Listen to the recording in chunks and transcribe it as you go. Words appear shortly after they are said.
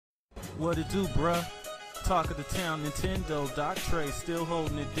What it do, bruh? Talk of the town, Nintendo, Doc Trey, still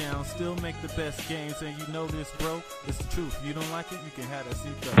holding it down, still make the best games, and you know this, bro. It's the truth. You don't like it, you can have that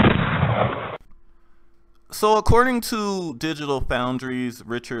seatbelt. So according to Digital Foundry's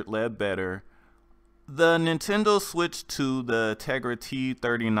Richard Ledbetter, the Nintendo Switch 2, the Tegra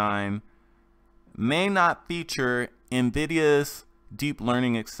T39, may not feature Nvidia's deep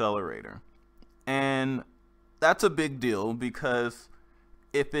learning accelerator. And that's a big deal because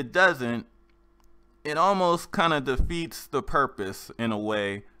if it doesn't, it almost kind of defeats the purpose in a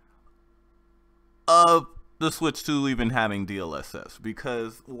way of the Switch 2 even having DLSS,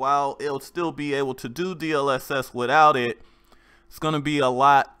 because while it'll still be able to do DLSS without it, it's going to be a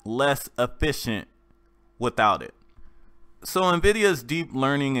lot less efficient without it. So Nvidia's deep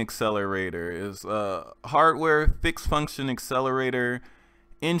learning accelerator is a hardware fixed function accelerator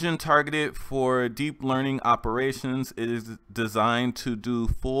engine targeted for deep learning operations. It is designed to do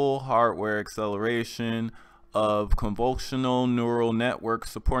full hardware acceleration of convolutional neural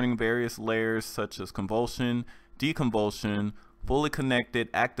networks supporting various layers such as convolution, deconvolution, fully connected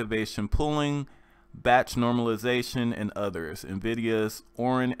activation pooling, batch normalization, and others. Nvidia's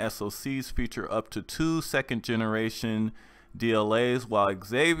Orin SoCs feature up to 2 second generation DLAs, while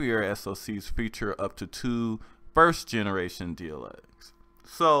Xavier SoCs feature up to 2 first generation DLAs.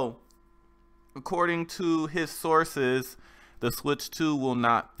 So, according to his sources, the Switch 2 will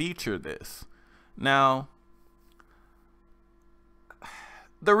not feature this. Now,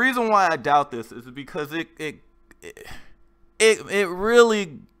 the reason why I doubt this is because it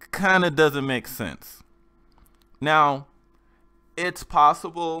really kind of doesn't make sense. Now, it's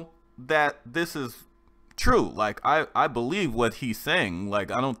possible that this is true. Like, I believe what he's saying. Like,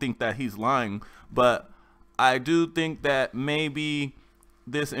 I don't think that he's lying, but I do think that maybe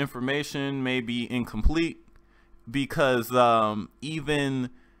this information may be incomplete, because even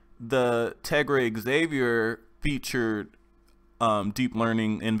the Tegra Xavier featured deep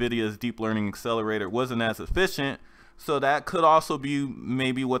learning, Nvidia's deep learning accelerator wasn't as efficient. So that could also be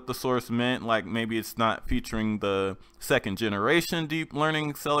maybe what the source meant. Like, maybe it's not featuring the second generation deep learning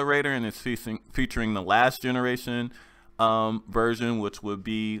accelerator and it's featuring the last generation version, which would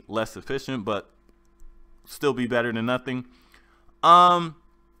be less efficient but still be better than nothing.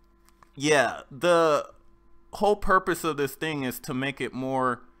 Yeah, the whole purpose of this thing is to make it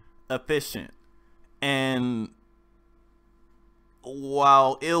more efficient. And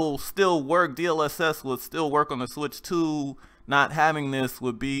while it'll still work, DLSS would still work on the Switch 2, not having this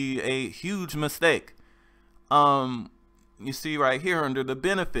would be a huge mistake. You see right here under the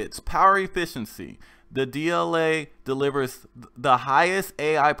benefits, power efficiency. The DLA delivers the highest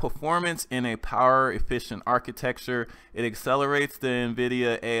AI performance in a power efficient architecture. It accelerates the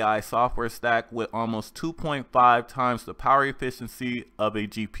Nvidia AI software stack with almost 2.5 times the power efficiency of a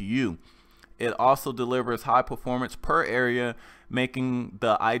GPU. It also delivers high performance per area, making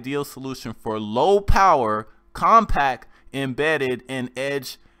the ideal solution for low power, compact, embedded, and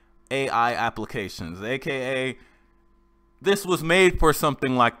edge AI applications. AKA, this was made for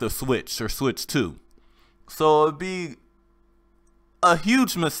something like the Switch or Switch 2. So it'd be a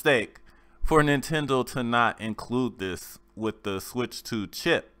huge mistake for Nintendo to not include this with the Switch 2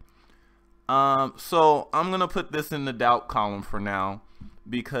 chip. So I'm gonna put this in the doubt column for now,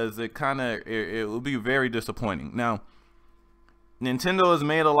 because it will be very disappointing. Now, Nintendo has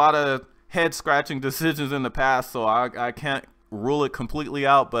made a lot of head scratching decisions in the past, so I can't rule it completely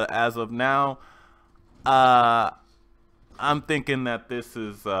out, but as of now, I'm thinking that this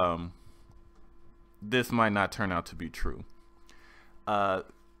is this might not turn out to be true.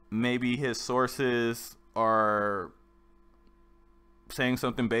 Maybe his sources are saying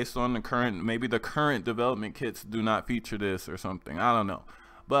something based on the current, maybe the current development kits do not feature this or something. I don't know.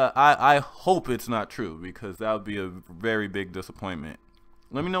 But I hope it's not true, because that would be a very big disappointment.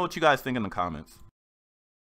 Let me know what you guys think in the comments.